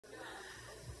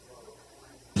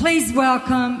Please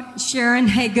welcome Sharon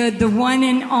Haygood, the one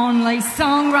and only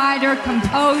songwriter,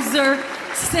 composer,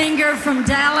 singer from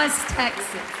Dallas, Texas.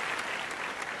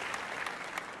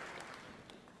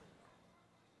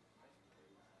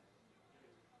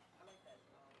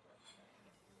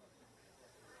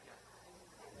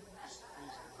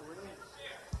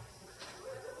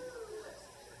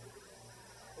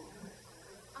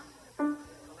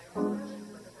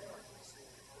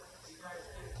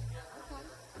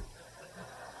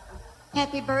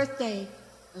 Happy birthday,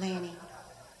 Lanny.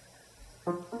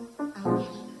 Oh,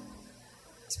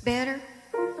 it's better?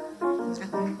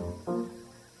 Okay.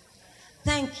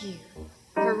 Thank you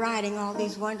for writing all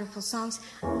these wonderful songs.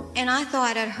 And I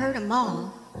thought I'd heard them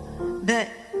all, but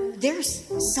there's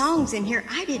songs in here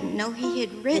I didn't know he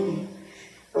had written.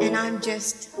 And I'm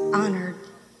just honored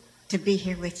to be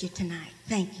here with you tonight.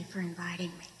 Thank you for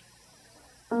inviting me.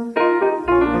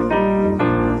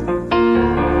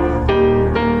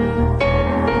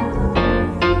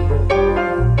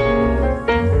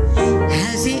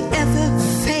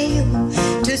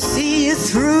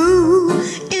 Through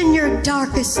in your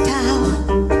darkest hour,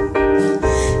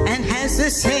 and has the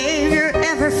Savior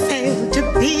ever failed to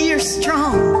be your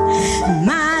strong,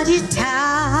 mighty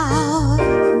tower?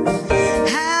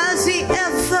 Has he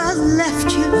ever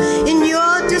left you in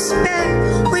your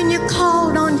despair when you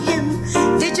called on him?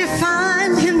 Did you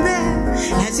find him there?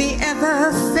 Has he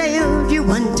ever failed you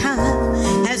one time?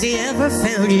 Has he ever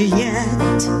failed you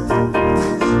yet?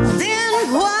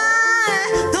 Then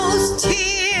why those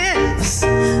tears,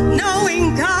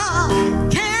 knowing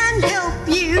God can help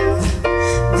you?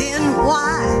 Then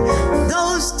why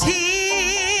those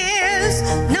tears,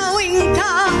 knowing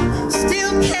God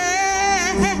still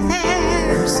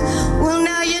cares? Well,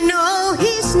 now you know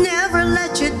he's never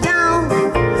let you down.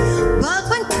 But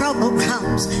when trouble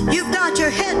comes, you've got your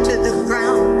head to the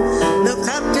ground. Look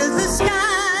up to the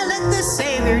sky, let the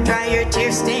Savior dry your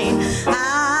tear-stained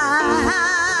eyes.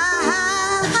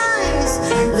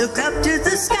 Look up to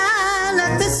the sky,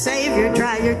 let the Savior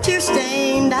dry your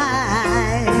tear-stained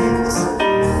eyes.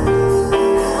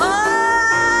 Oh,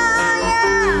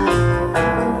 yeah.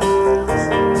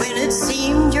 When it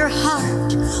seemed your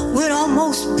heart would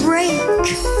almost break,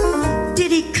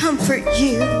 did he comfort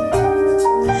you?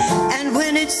 And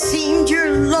when it seemed your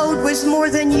load was more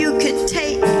than you could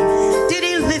take, did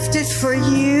he lift it for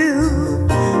you?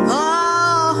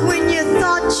 Oh, when you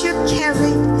thought you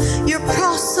carried your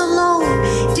cross alone,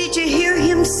 did you hear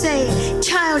him say,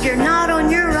 child, you're not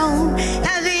on your own?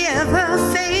 Has he ever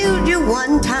failed you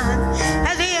one time?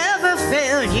 Has he ever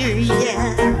failed you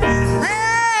yet?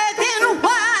 Hey, then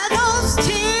why those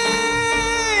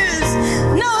tears,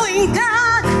 knowing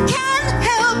God can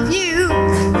help you?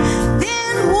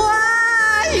 Then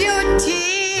why your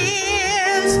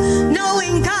tears,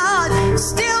 knowing God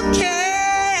still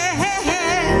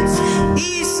cares?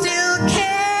 He still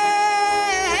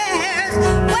cares.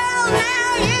 Well,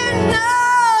 now you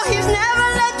know he's never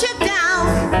let you down.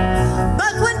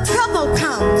 But when trouble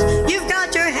comes, you've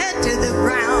got your head to the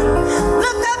ground.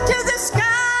 Look up to the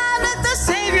sky, let the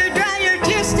Savior dry your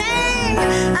tear-stained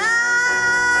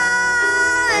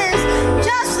eyes.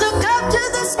 Just look up to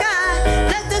the sky,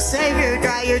 let the Savior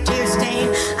dry your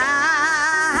tear-stained eyes.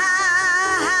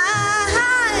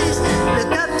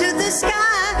 Look up to the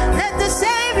sky, let the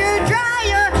Savior dry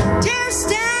your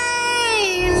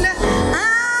tear-stained eyes.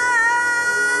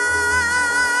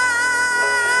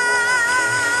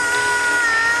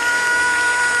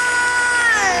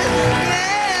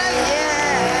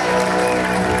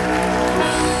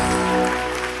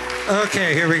 Yeah.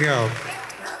 Okay, here we go.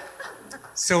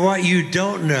 So what you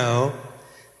don't know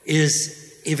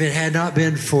is if it had not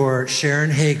been for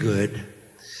Sharon Haygood,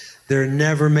 there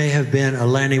never may have been a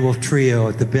Lanny Wolfe trio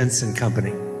at the Benson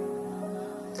Company.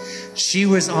 She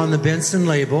was on the Benson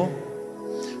label.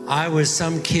 I was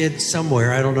some kid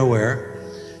somewhere, I don't know where,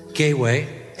 Gateway.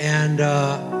 And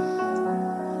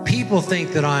people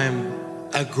think that I'm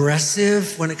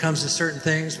aggressive when it comes to certain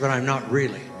things, but I'm not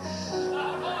really.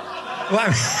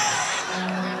 Well,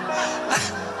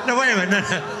 no, wait a minute.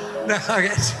 No,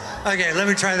 okay, let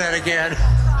me try that again.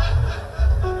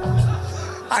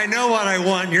 I know what I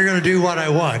want, you're going to do what I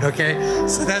want, okay?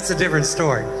 So that's a different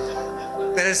story.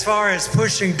 But as far as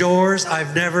pushing doors,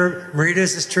 I've never, Marita,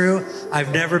 this is true,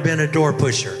 I've never been a door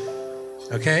pusher,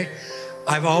 okay?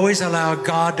 I've always allowed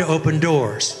God to open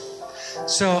doors.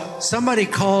 So somebody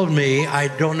called me, I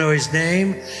don't know his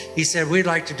name. He said, we'd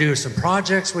like to do some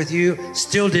projects with you.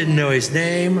 Still didn't know his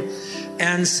name.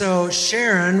 And so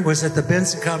Sharon was at the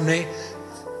Benson Company.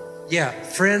 Yeah,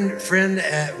 friend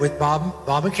with Bob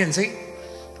McKenzie,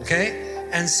 okay?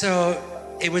 And so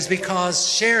it was because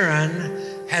Sharon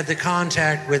had the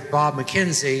contact with Bob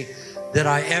McKenzie that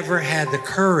I ever had the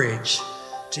courage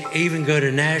to even go to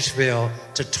Nashville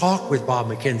to talk with Bob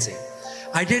McKenzie.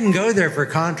 I didn't go there for a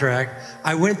contract.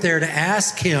 I went there to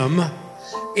ask him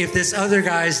if this other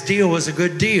guy's deal was a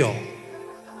good deal.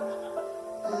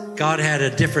 God had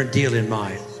a different deal in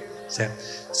mind.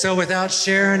 So without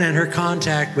Sharon and her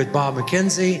contact with Bob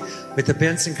McKenzie, with the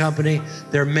Benson Company,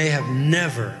 there may have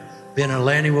never been a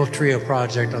Lanny Wolfe Trio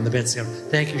project on the Benson Company.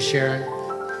 Thank you, Sharon.